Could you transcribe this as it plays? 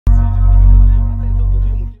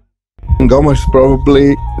Goma is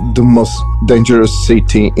probably the most dangerous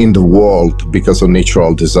city in the world because of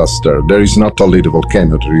natural disaster. There is not only the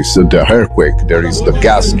volcano, there is the earthquake, there is the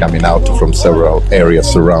gas coming out from several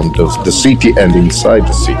areas around the city and inside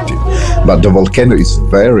the city. But the volcano is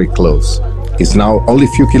very close. It's now only a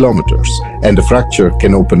few kilometers, and the fracture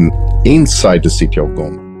can open inside the city of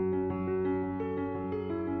Goma.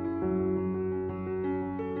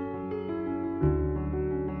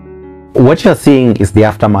 What you're seeing is the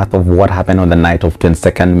aftermath of what happened on the night of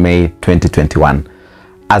 22nd May 2021.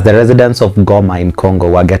 As the residents of Goma in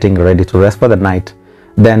Congo were getting ready to rest for the night,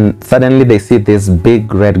 then suddenly they see this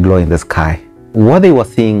big red glow in the sky. What they were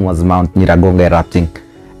seeing was Mount Nyiragongo erupting,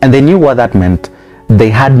 and they knew what that meant. They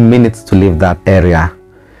had minutes to leave that area.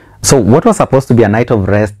 So what was supposed to be a night of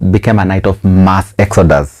rest became a night of mass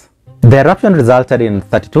exodus. The eruption resulted in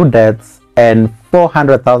 32 deaths and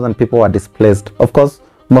 400,000 people were displaced. Of course,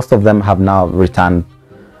 most of them have now returned,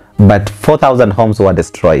 but 4,000 homes were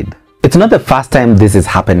destroyed. It's not the first time this is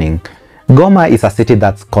happening. Goma is a city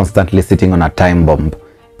that's constantly sitting on a time bomb.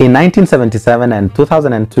 In 1977 and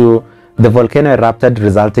 2002, the volcano erupted,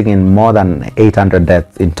 resulting in more than 800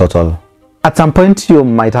 deaths in total. At some point, you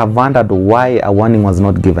might have wondered why a warning was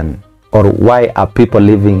not given, or why are people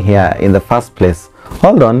living here in the first place.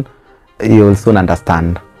 Hold on, you will soon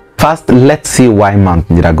understand. First, let's see why Mount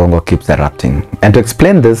Nyiragongo keeps erupting. And to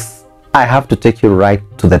explain this, I have to take you right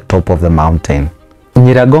to the top of the mountain.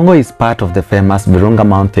 Nyiragongo is part of the famous Virunga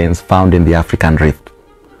Mountains found in the African Rift.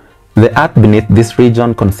 The earth beneath this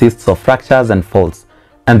region consists of fractures and faults,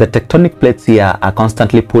 and the tectonic plates here are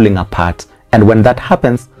constantly pulling apart, and when that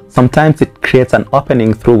happens, sometimes it creates an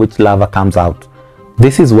opening through which lava comes out.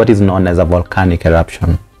 This is what is known as a volcanic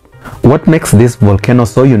eruption. What makes this volcano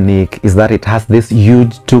so unique is that it has this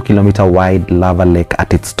huge 2-kilometer wide lava lake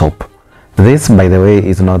at its top. This, by the way,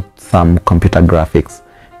 is not some computer graphics.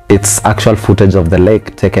 It's actual footage of the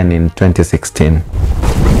lake taken in 2016.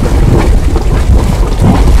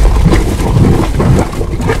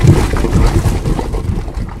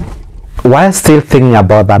 While still thinking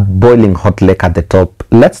about that boiling hot lake at the top,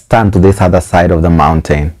 let's turn to this other side of the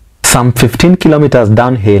mountain. Some 15 kilometers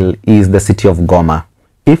downhill is the city of Goma.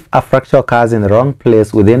 If a fracture occurs in the wrong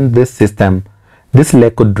place within this system, this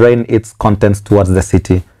lake could drain its contents towards the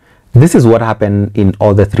city. This is what happened in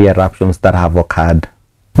all the 3 eruptions that have occurred.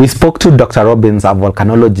 We spoke to Dr. Robbins, a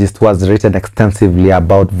volcanologist who has written extensively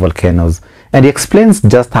about volcanoes, and he explains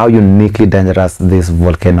just how uniquely dangerous this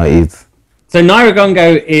volcano is. So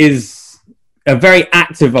Nyiragongo is a very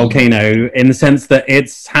active volcano in the sense that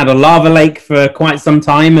it's had a lava lake for quite some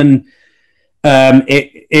time, and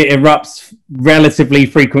it erupts relatively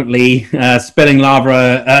frequently, spilling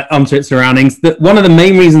lava onto its surroundings. One of the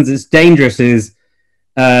main reasons it's dangerous is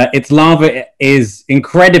its lava is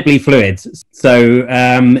incredibly fluid. So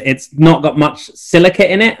it's not got much silica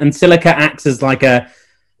in it, and silica acts as like a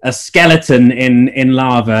skeleton in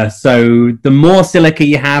lava. So the more silica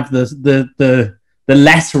you have, the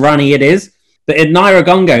less runny it is. But in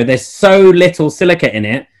Nyiragongo, there's so little silica in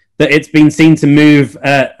it that it's been seen to move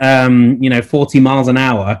at 40 miles an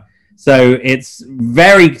hour. So it's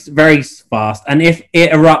very, very fast. And if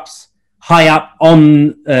it erupts high up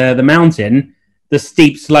on the mountain, the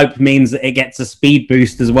steep slope means that it gets a speed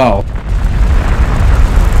boost as well.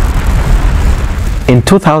 In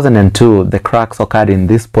 2002, the cracks occurred in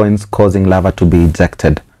these points, causing lava to be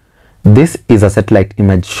ejected. This is a satellite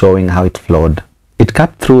image showing how it flowed. It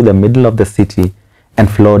cut through the middle of the city and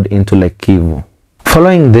flowed into Lake Kivu.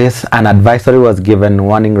 Following this, an advisory was given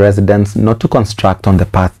warning residents not to construct on the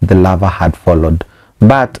path the lava had followed.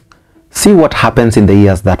 But see what happens in the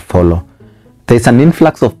years that follow. There is an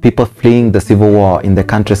influx of people fleeing the civil war in the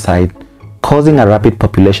countryside, causing a rapid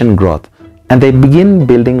population growth, and they begin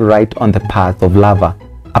building right on the path of lava,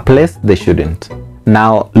 a place they shouldn't.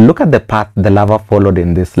 Now look at the path the lava followed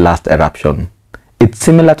in this last eruption. It's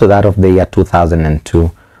similar to that of the year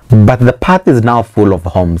 2002, but the path is now full of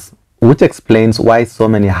homes, which explains why so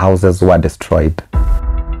many houses were destroyed.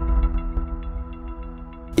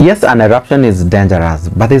 Yes, an eruption is dangerous,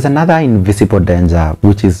 but there's another invisible danger,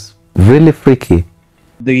 which is really freaky.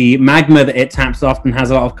 The magma that it taps often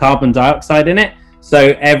has a lot of carbon dioxide in it.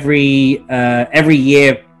 So every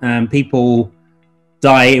year people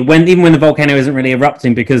die, even when the volcano isn't really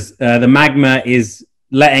erupting, because the magma is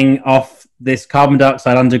letting off this carbon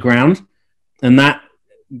dioxide underground, and that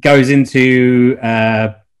goes into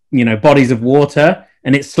bodies of water,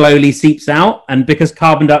 and it slowly seeps out. And because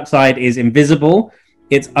carbon dioxide is invisible,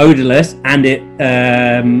 it's odorless, and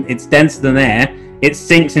it's denser than air, it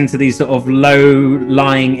sinks into these sort of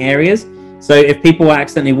low-lying areas. So if people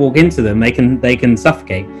accidentally walk into them, they can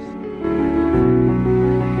suffocate.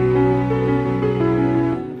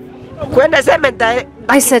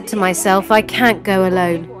 I said to myself, I can't go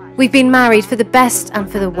alone. We've been married for the best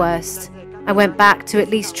and for the worst. I went back to at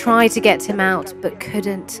least try to get him out, but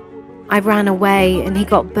couldn't. I ran away and he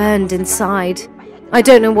got burned inside. I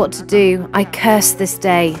don't know what to do. I curse this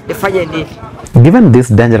day. Given this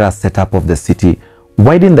dangerous setup of the city,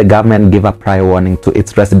 why didn't the government give a prior warning to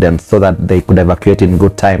its residents so that they could evacuate in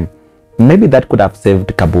good time? Maybe that could have saved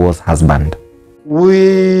Kabuo's husband.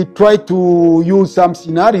 We try to use some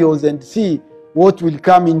scenarios and see what will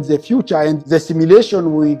come in the future, and the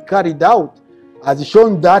simulation we carried out has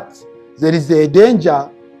shown that there is a danger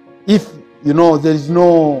if there is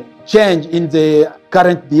no change in the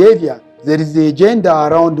current behavior. There is the agenda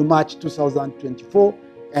around March 2024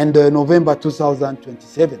 and November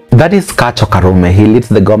 2027. That is Kacho Karume. He leads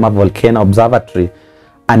the Goma Volcano Observatory,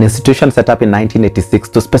 an institution set up in 1986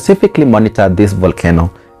 to specifically monitor this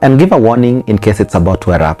volcano and give a warning in case it's about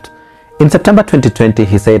to erupt. In September 2020,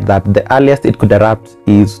 he said that the earliest it could erupt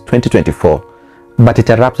is 2024, but it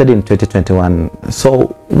erupted in 2021. So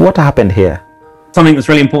what happened here? Something that's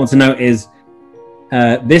really important to note is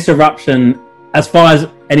this eruption, as far as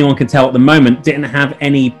anyone can tell at the moment, didn't have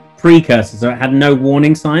any precursors, so it had no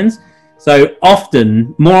warning signs. So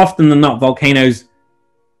more often than not, volcanoes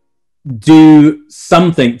do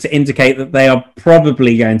something to indicate that they are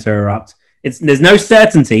probably going to erupt. There's no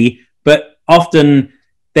certainty, but often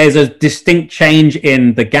there's a distinct change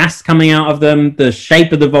in the gas coming out of them, the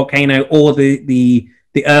shape of the volcano, or the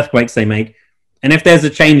earthquakes they make. And if there's a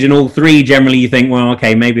change in all three, generally you think, well,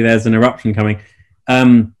 okay, maybe there's an eruption coming.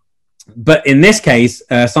 But in this case,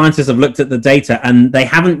 scientists have looked at the data and they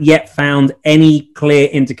haven't yet found any clear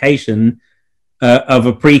indication of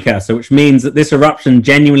a precursor, which means that this eruption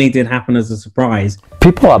genuinely did happen as a surprise.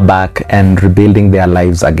 People are back and rebuilding their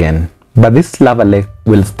lives again, but this lava lake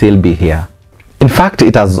will still be here. In fact,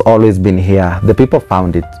 it has always been here. The people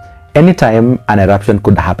found it. Anytime an eruption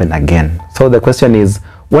could happen again. So the question is,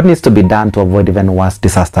 what needs to be done to avoid even worse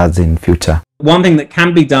disasters in future? One thing that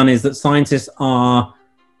can be done is that scientists are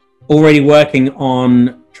already working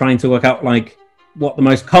on trying to work out what the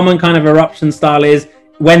most common kind of eruption style is,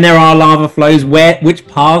 when there are lava flows, which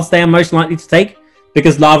paths they are most likely to take,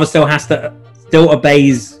 because lava still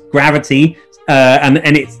obeys gravity,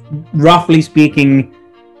 and it's, roughly speaking,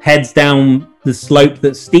 heads down the slope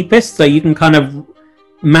that's steepest, so you can kind of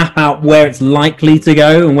map out where it's likely to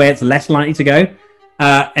go and where it's less likely to go.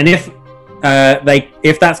 And if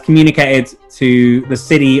that's communicated to the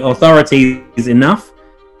city authorities enough,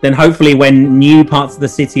 then hopefully when new parts of the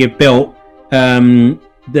city are built,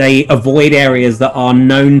 they avoid areas that are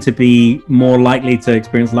known to be more likely to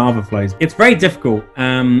experience lava flows. It's very difficult.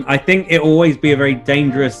 I think it'll always be a very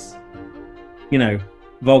dangerous,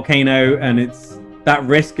 volcano, and that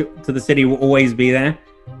risk to the city will always be there.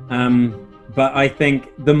 But I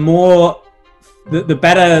think the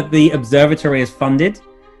better the observatory is funded,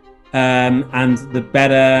 and the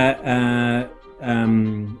better,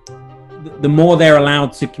 the more they're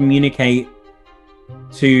allowed to communicate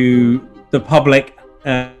to the public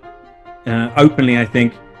openly, I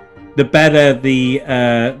think, the better the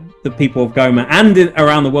people of Goma and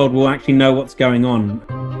around the world will actually know what's going on.